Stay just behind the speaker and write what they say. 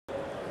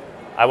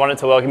I wanted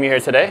to welcome you here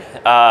today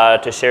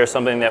to share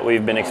something that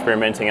we've been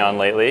experimenting on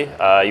lately.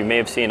 You may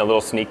have seen a little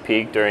sneak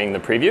peek during the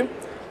preview,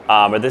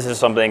 but this is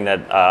something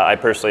that I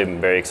personally am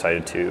very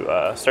excited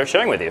to start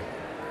sharing with you.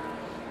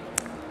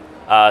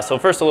 So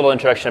first, a little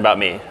introduction about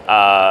me.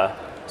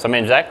 So my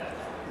name's Zach.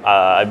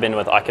 I've been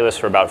with Oculus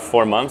for about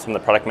 4 months. I'm the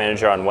product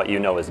manager on what you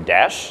know as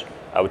Dash,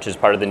 which is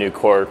part of the new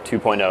Core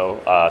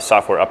 2.0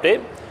 software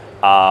update.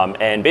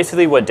 And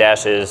basically what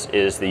Dash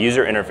is the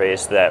user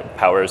interface that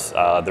powers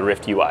the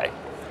Rift UI.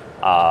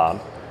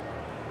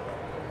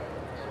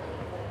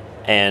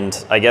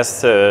 And I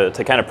guess to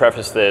kind of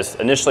preface this,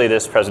 initially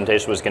this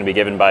presentation was going to be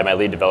given by my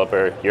lead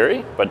developer,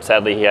 Yuri, but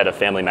sadly he had a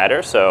family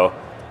matter, so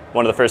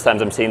one of the first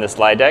times I'm seeing the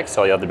slide deck,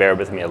 so you'll have to bear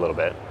with me a little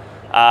bit.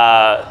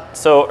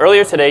 So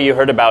earlier today you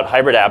heard about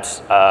hybrid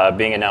apps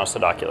being announced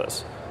at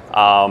Oculus.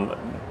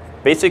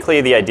 Basically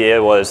the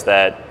idea was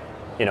that,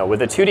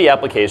 with a 2D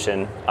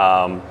application,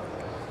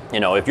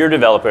 if you're a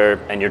developer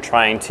and you're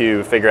trying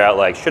to figure out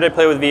like, should I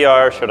play with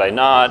VR, should I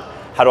not?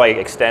 How do I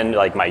extend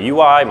like my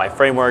UI, my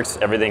frameworks,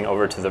 everything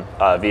over to the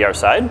VR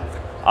side?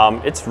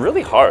 It's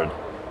really hard.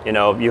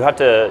 You have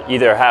to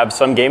either have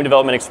some game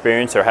development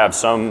experience or have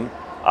some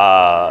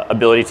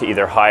ability to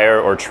either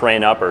hire or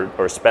train up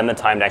or spend the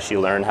time to actually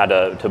learn how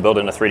to build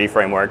in a 3D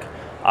framework.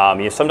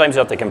 Sometimes you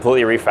have to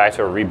completely refactor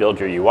or rebuild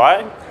your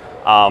UI.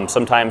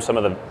 Sometimes some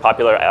of the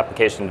popular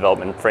application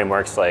development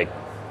frameworks, they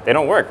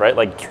don't work, right?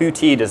 Like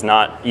Qt does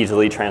not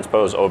easily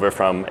transpose over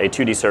from a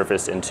 2D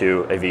surface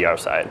into a VR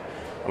side.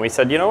 And we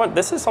said, you know what,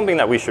 this is something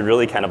that we should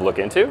really kind of look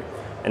into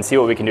and see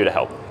what we can do to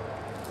help.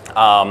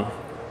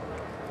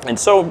 And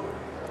so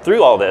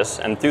through all this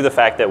and through the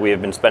fact that we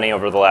have been spending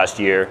over the last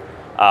year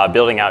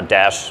building out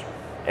Dash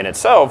in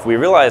itself, we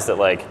realized that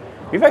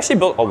we've actually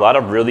built a lot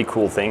of really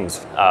cool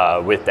things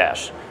with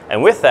Dash.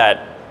 And with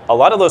that, a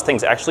lot of those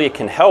things actually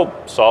can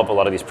help solve a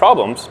lot of these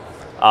problems.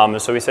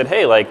 So we said,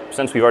 hey,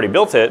 since we've already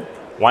built it,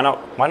 why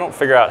not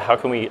figure out how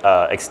can we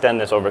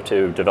extend this over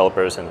to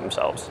developers and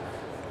themselves?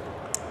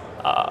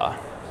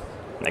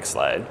 Next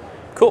slide.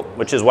 Cool,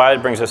 which is why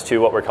it brings us to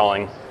what we're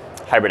calling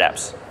hybrid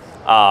apps,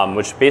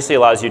 which basically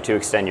allows you to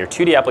extend your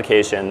 2D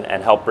application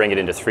and help bring it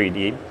into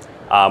 3D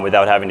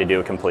without having to do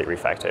a complete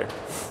refactor.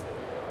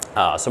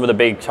 Some of the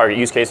big target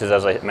use cases,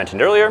 as I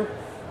mentioned earlier,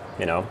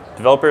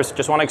 developers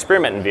just want to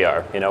experiment in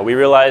VR. We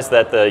realize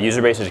that the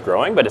user base is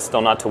growing, but it's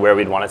still not to where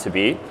we'd want it to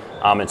be.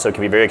 And so it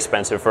can be very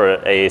expensive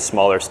for a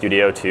smaller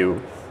studio to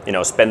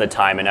spend the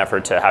time and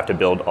effort to have to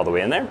build all the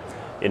way in there.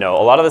 A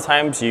lot of the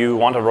times you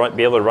want to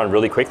be able to run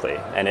really quickly.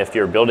 And if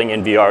you're building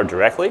in VR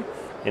directly,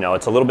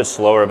 it's a little bit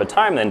slower of a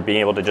time than being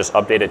able to just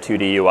update a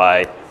 2D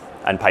UI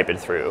and pipe it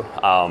through.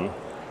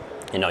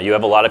 You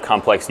have a lot of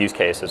complex use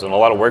cases and a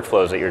lot of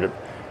workflows that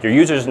your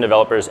users and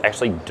developers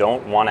actually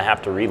don't want to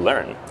have to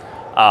relearn.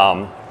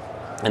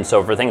 And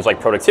so for things like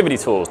productivity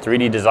tools,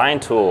 3D design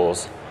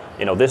tools,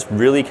 this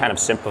really kind of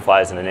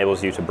simplifies and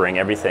enables you to bring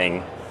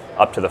everything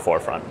up to the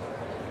forefront.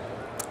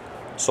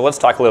 So let's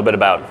talk a little bit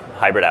about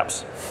hybrid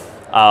apps.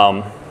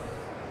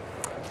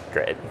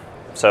 Great.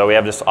 So we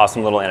have this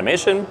awesome little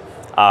animation,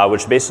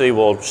 which basically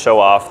will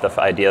show off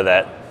the idea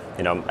that,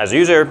 as a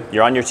user,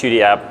 you're on your 2D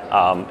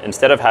app.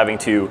 Instead of having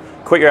to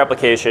quit your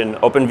application,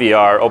 open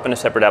VR, open a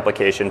separate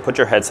application, put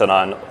your headset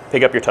on,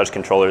 pick up your touch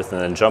controllers,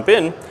 and then jump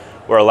in,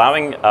 we're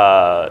allowing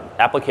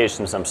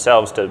applications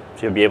themselves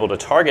to be able to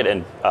target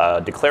and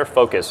declare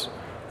focus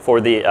for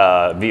the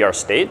VR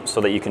state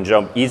so that you can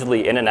jump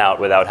easily in and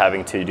out without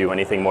having to do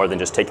anything more than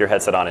just take your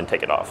headset on and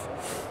take it off.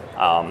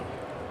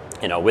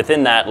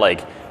 Within that,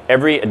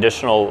 every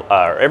additional,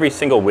 every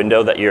single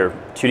window that your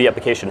 2D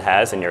application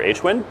has in your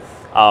HWin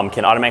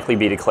can automatically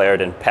be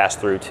declared and pass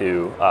through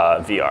to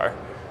VR.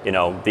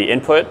 The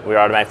input, we're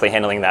automatically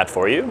handling that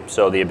for you.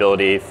 So the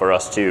ability for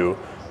us to,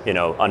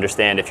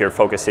 understand if you're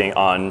focusing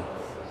on,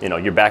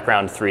 your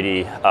background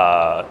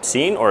 3D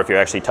scene or if you're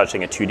actually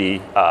touching a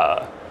 2D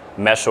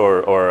mesh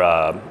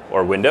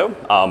or window,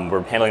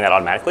 we're handling that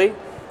automatically.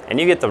 And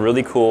you get the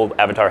really cool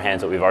avatar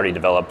hands that we've already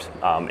developed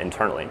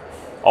internally,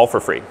 all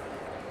for free.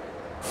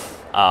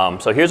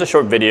 So here's a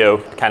short video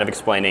kind of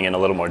explaining in a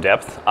little more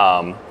depth.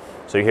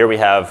 So here we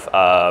have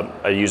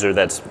a user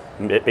that's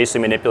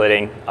basically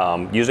manipulating,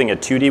 using a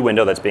 2D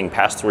window that's being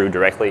passed through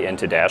directly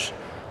into Dash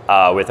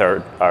with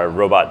our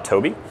robot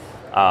Toby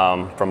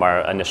from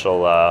our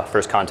initial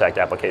first contact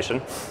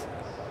application.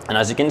 And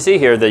as you can see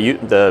here,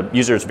 the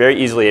user is very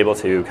easily able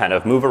to kind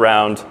of move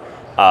around,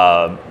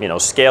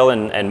 scale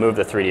and move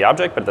the 3D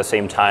object, but at the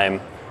same time,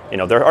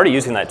 they're already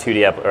using that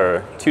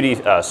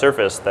 2D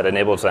surface that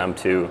enables them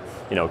to,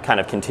 kind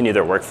of continue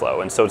their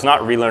workflow. And so it's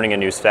not relearning a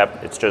new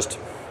step. It's just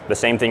the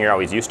same thing you're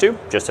always used to,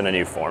 just in a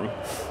new form,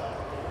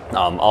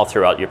 all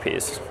throughout your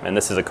piece. And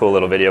this is a cool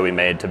little video we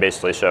made to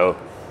basically show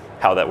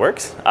how that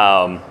works.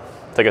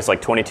 Took us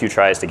 22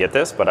 tries to get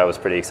this, but I was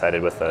pretty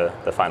excited with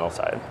the final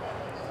side.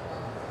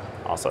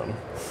 Awesome.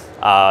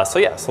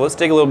 So let's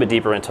dig a little bit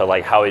deeper into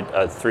how a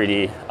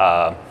 3D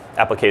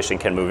application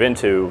can move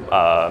into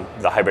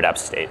the hybrid app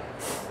state.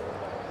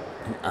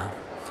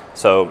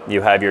 So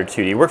you have your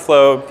 2D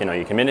workflow.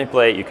 You can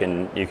manipulate, you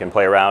can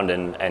play around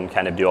and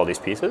kind of do all these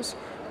pieces.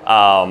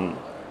 What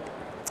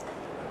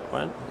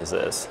is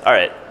this? All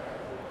right,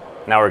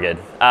 now we're good.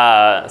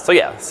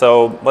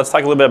 So let's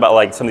talk a little bit about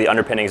like some of the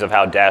underpinnings of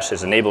how Dash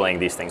is enabling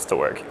these things to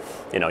work.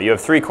 You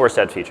have 3 core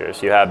set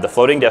features. You have the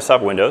floating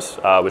desktop windows,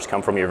 which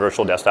come from your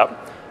virtual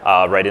desktop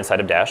right inside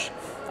of Dash.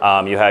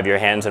 You have your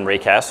hands and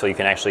raycast, so you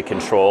can actually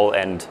control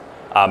and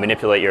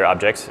manipulate your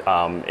objects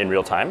in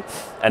real time.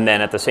 And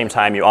then at the same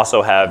time, you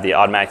also have the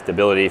automatic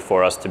ability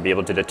for us to be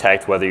able to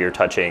detect whether you're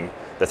touching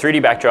the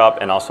 3D backdrop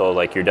and also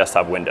like your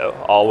desktop window,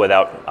 all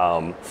without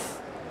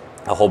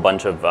a whole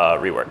bunch of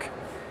rework.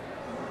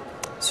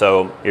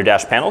 So your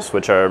Dash panels,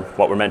 which are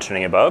what we're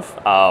mentioning above,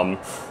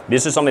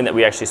 this is something that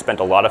we actually spent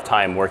a lot of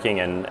time working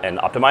and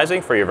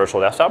optimizing for your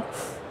virtual desktop.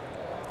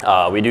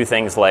 We do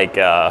things like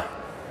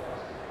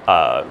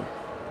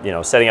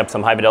setting up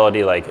some high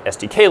fidelity like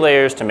SDK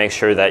layers to make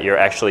sure that you're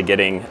actually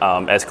getting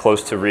as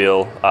close to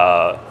real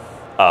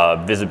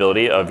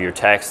visibility of your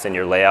text and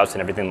your layouts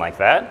and everything like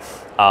that.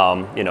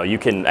 You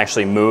can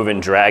actually move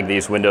and drag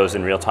these windows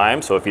in real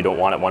time. So if you don't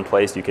want it one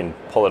place, you can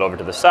pull it over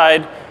to the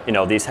side.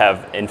 These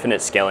have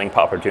infinite scaling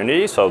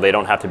opportunities, so they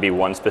don't have to be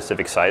one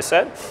specific size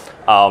set.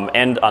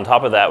 And on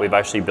top of that, we've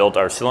actually built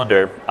our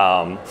cylinder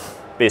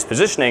based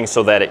positioning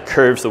so that it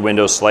curves the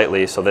window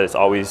slightly so that it's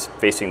always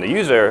facing the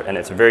user and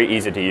it's very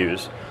easy to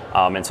use.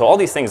 And so all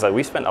these things, like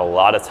we spent a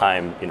lot of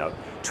time,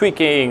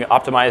 tweaking,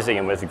 optimizing,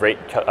 and with great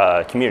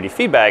community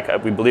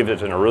feedback, we believe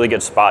it's in a really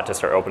good spot to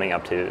start opening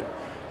up to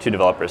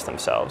developers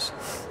themselves.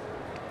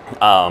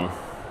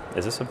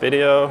 Is this a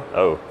video?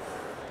 Oh,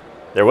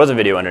 there was a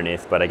video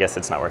underneath, but I guess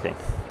it's not working.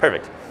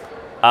 Perfect.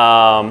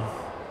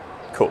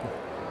 Cool.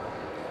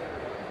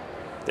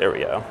 There we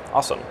go.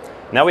 Awesome.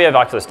 Now we have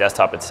Oculus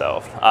Desktop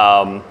itself.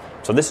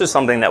 So this is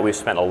something that we've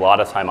spent a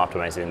lot of time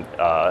optimizing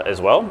as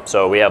well.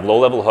 So we have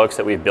low-level hooks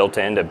that we've built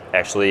in to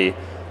actually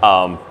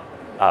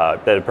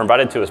that are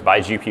provided to us by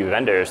GPU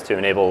vendors to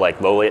enable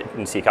like low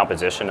latency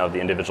composition of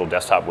the individual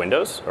desktop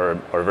windows or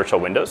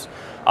virtual windows.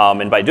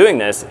 And by doing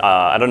this,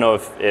 I don't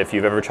know if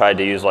you've ever tried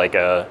to use like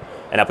an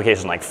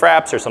application like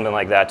Fraps or something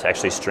like that to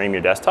actually stream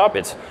your desktop.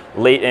 It's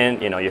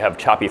latent, you have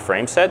choppy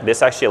frame set.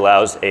 This actually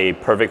allows a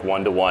perfect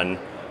one-to-one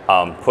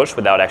push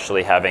without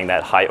actually having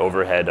that high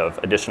overhead of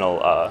additional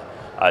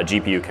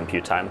GPU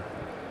compute time.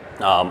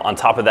 On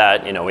top of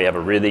that, we have a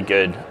really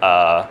good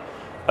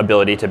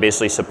ability to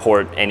basically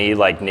support any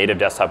like native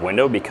desktop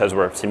window because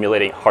we're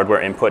simulating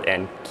hardware input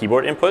and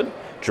keyboard input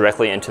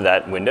directly into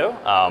that window.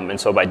 And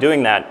so by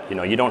doing that,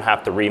 you don't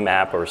have to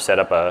remap or set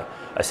up a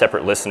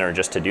separate listener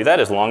just to do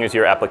that. As long as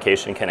your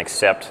application can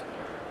accept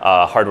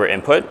hardware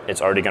input,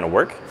 it's already going to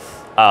work.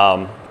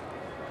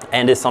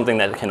 And it's something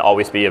that can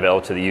always be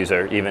available to the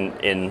user, even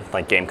in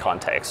like game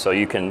context. So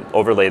you can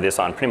overlay this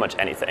on pretty much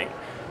anything.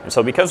 And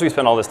so because we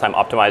spent all this time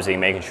optimizing,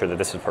 making sure that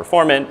this is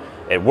performant,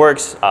 it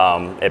works,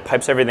 it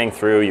pipes everything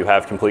through, you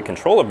have complete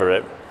control over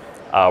it,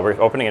 we're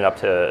opening it up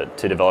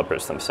to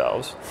developers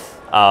themselves.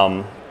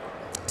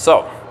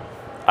 So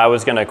I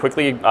was going to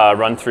quickly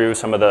run through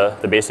some of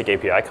the basic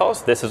API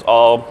calls. This is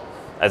all,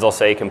 as I'll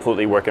say,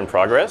 completely work in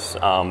progress.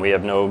 We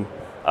have no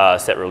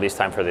set release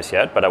time for this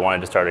yet, but I wanted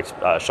to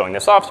start showing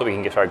this off so we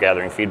can start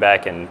gathering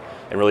feedback and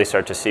really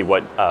start to see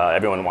what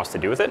everyone wants to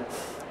do with it.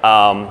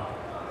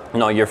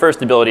 Your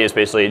first ability is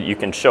basically you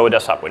can show a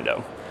desktop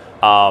window.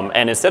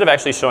 And instead of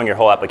actually showing your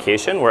whole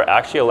application, we're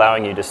actually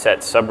allowing you to set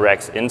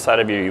subrecs inside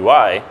of your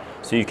UI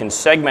so you can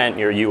segment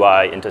your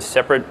UI into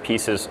separate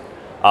pieces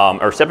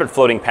or separate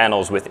floating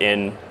panels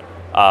within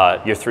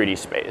your 3D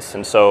space.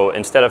 And so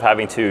instead of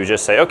having to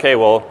just say, okay,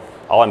 well,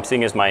 all I'm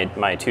seeing is my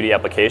 2D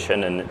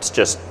application and it's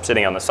just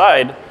sitting on the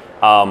side,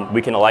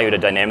 we can allow you to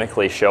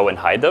dynamically show and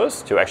hide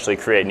those to actually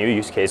create new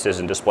use cases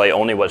and display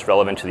only what's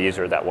relevant to the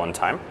user at that one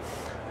time.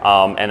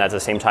 And at the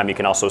same time, you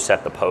can also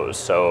set the pose.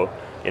 So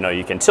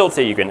you can tilt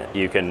it,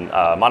 you can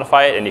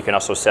modify it, and you can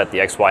also set the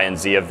X, Y, and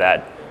Z of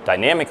that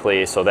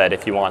dynamically so that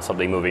if you want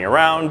something moving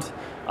around,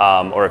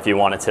 or if you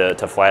want it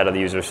to fly out of the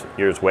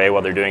user's way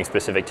while they're doing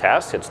specific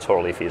tasks, it's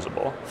totally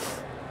feasible.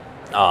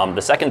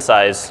 The second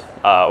size,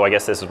 I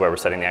guess this is where we're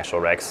setting the actual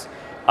recs.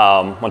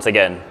 Once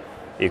again,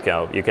 you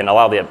can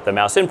allow the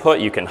mouse input,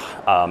 you can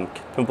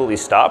completely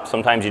stop.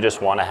 Sometimes you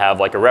just want to have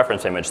like a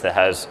reference image that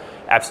has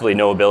absolutely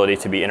no ability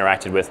to be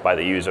interacted with by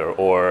the user,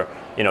 or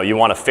you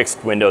want a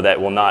fixed window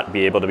that will not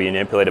be able to be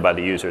manipulated by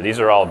the user. These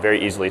are all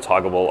very easily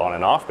toggleable on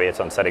and off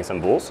based on setting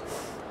some rules.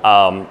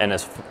 And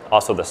it's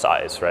also the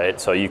size, right?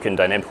 So you can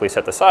dynamically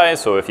set the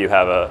size. So if you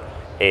have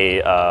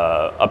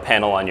a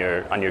panel on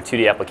your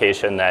 2D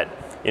application that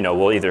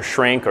will either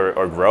shrink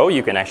or grow,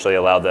 you can actually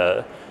allow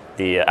the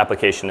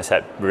application to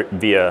set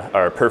via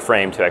or per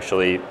frame to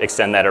actually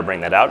extend that or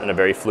bring that out in a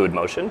very fluid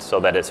motion so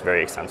that it's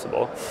very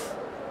extensible.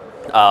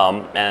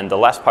 And the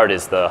last part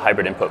is the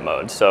hybrid input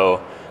mode.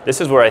 So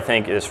this is where I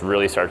think this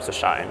really starts to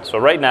shine. So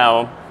right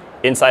now,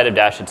 inside of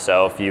Dash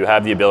itself, you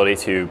have the ability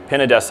to pin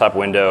a desktop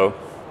window,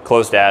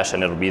 close Dash,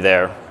 and it'll be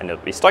there, and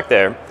it'll be stuck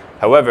there.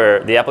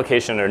 However, the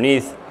application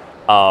underneath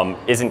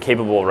isn't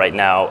capable right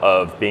now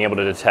of being able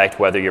to detect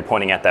whether you're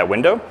pointing at that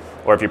window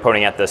or if you're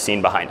pointing at the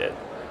scene behind it.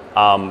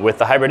 With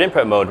the hybrid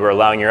input mode, we're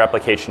allowing your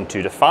application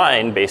to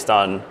define, based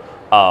on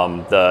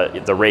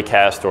the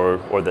raycast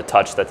or the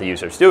touch that the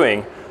user's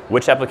doing,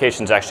 which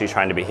application is actually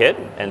trying to be hit.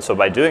 And so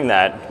by doing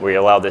that, we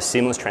allow this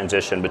seamless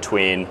transition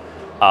between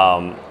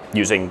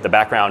using the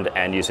background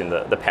and using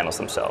the panels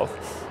themselves.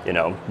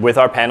 With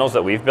our panels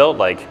that we've built,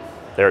 like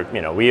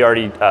we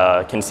already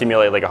can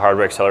simulate like a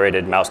hardware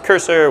accelerated mouse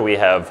cursor. We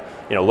have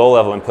low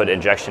level input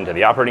injection to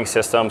the operating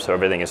system, so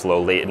everything is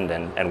low latent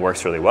and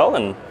works really well.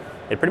 And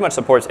it pretty much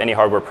supports any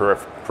hardware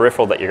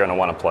peripheral that you're going to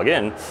want to plug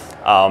in.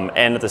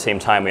 And at the same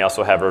time, we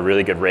also have a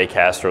really good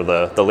raycast, or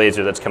the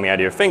laser that's coming out of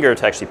your finger,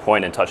 to actually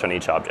point and touch on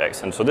each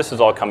object. And so this is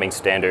all coming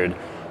standard.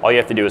 All you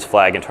have to do is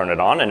flag and turn it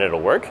on, and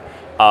it'll work.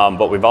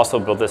 But we've also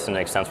built this in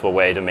an extensible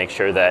way to make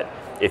sure that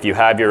if you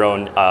have your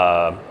own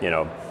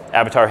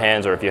avatar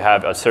hands, or if you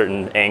have a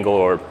certain angle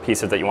or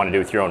pieces that you want to do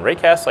with your own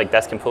raycast, like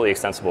that's completely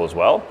extensible as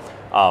well.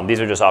 These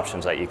are just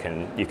options that you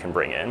can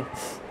bring in.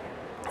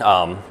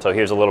 So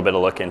here's a little bit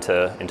of look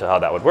into how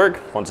that would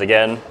work. Once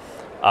again,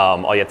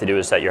 all you have to do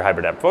is set your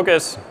hybrid app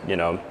focus. You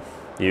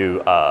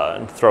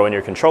throw in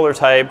your controller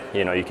type.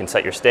 You can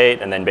set your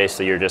state, and then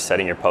basically you're just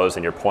setting your pose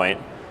and your point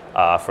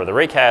for the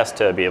raycast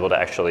to be able to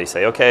actually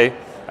say, okay,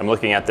 I'm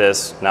looking at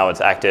this, now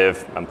it's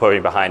active. I'm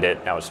putting behind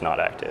it, now it's not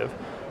active.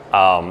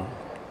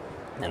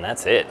 And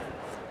that's it.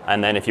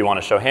 And then if you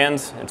want to show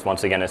hands,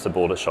 once again, it's a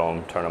bool to show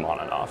them, turn them on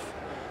and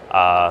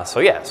off.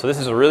 So this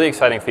is a really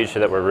exciting feature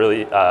that we're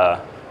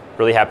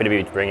really happy to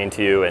be bringing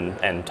to you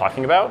and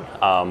talking about.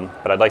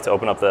 But I'd like to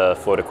open up the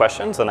floor to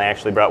questions, and I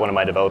actually brought one of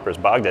my developers,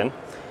 Bogdan,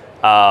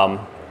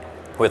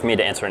 with me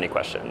to answer any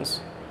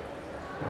questions.